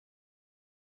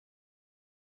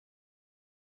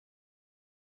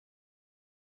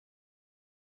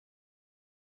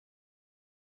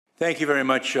Thank you very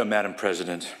much, Madam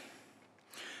President.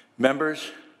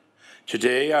 Members,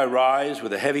 today I rise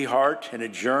with a heavy heart and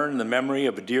adjourn in the memory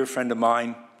of a dear friend of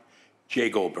mine,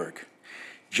 Jay Goldberg.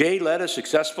 Jay led a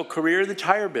successful career in the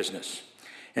tire business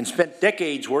and spent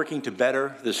decades working to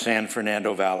better the San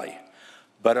Fernando Valley.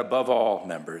 But above all,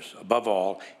 members, above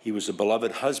all, he was a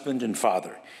beloved husband and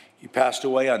father. He passed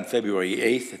away on February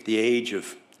 8th at the age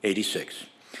of 86.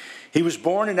 He was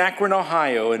born in Akron,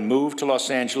 Ohio, and moved to Los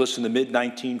Angeles in the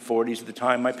mid-1940s at the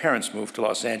time my parents moved to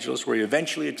Los Angeles, where he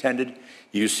eventually attended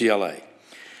UCLA.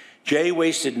 Jay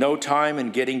wasted no time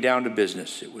in getting down to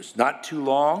business. It was not too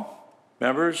long,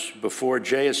 members, before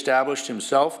Jay established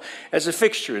himself as a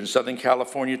fixture in Southern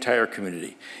California tire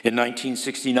community. In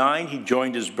 1969, he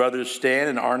joined his brothers Stan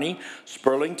and Arnie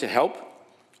Sperling to help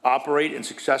operate a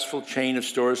successful chain of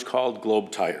stores called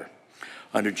Globe Tire.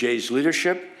 Under Jay's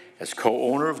leadership, as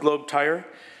co-owner of Globe Tire,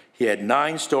 he had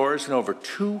 9 stores and over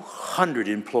 200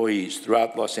 employees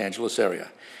throughout the Los Angeles area.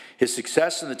 His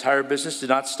success in the tire business did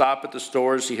not stop at the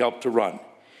stores he helped to run.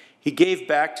 He gave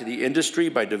back to the industry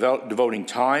by devoting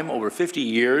time over 50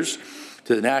 years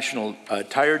to the National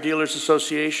Tire Dealers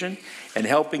Association and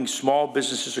helping small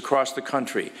businesses across the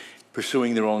country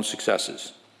pursuing their own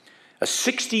successes. A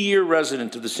 60-year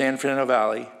resident of the San Fernando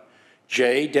Valley,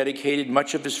 Jay dedicated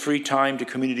much of his free time to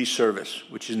community service,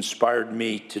 which inspired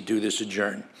me to do this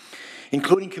adjourn,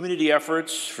 including community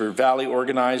efforts for Valley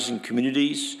organizing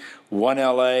communities, One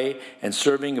LA, and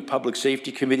serving in public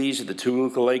safety committees at the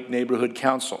Toluca Lake Neighborhood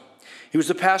Council. He was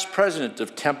the past president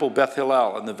of Temple Beth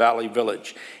Hillel in the Valley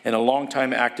Village and a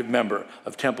longtime active member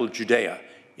of Temple Judea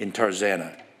in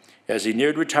Tarzana. As he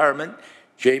neared retirement,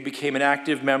 Jay became an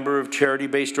active member of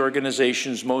charity-based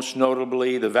organizations, most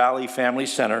notably the Valley Family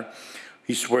Center,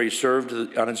 where he served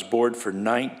on its board for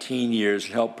 19 years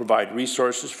and helped provide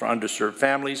resources for underserved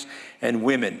families and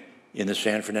women in the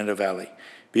San Fernando Valley.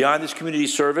 Beyond his community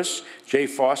service, Jay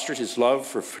fostered his love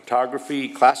for photography,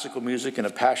 classical music, and a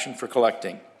passion for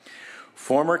collecting.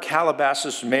 Former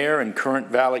Calabasas mayor and current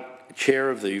Valley chair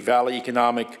of the Valley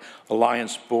Economic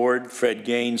Alliance Board, Fred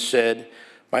Gaines, said,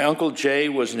 "My Uncle Jay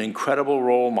was an incredible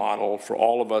role model for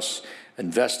all of us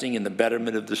investing in the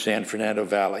betterment of the San Fernando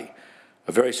Valley.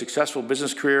 A very successful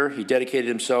business career, he dedicated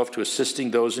himself to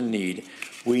assisting those in need.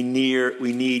 We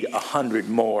need 100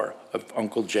 more of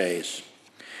Uncle Jays."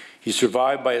 He's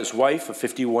survived by his wife of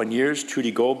 51 years,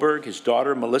 Trudy Goldberg, his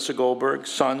daughter, Melissa Goldberg,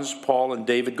 sons, Paul and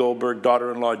David Goldberg,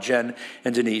 daughter-in-law, Jen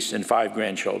and Denise, and 5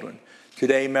 grandchildren.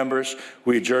 Today, members,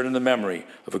 we adjourn in the memory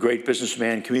of a great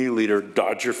businessman, community leader,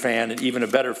 Dodger fan, and even a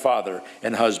better father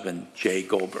and husband, Jay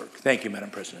Goldberg. Thank you, Madam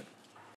President.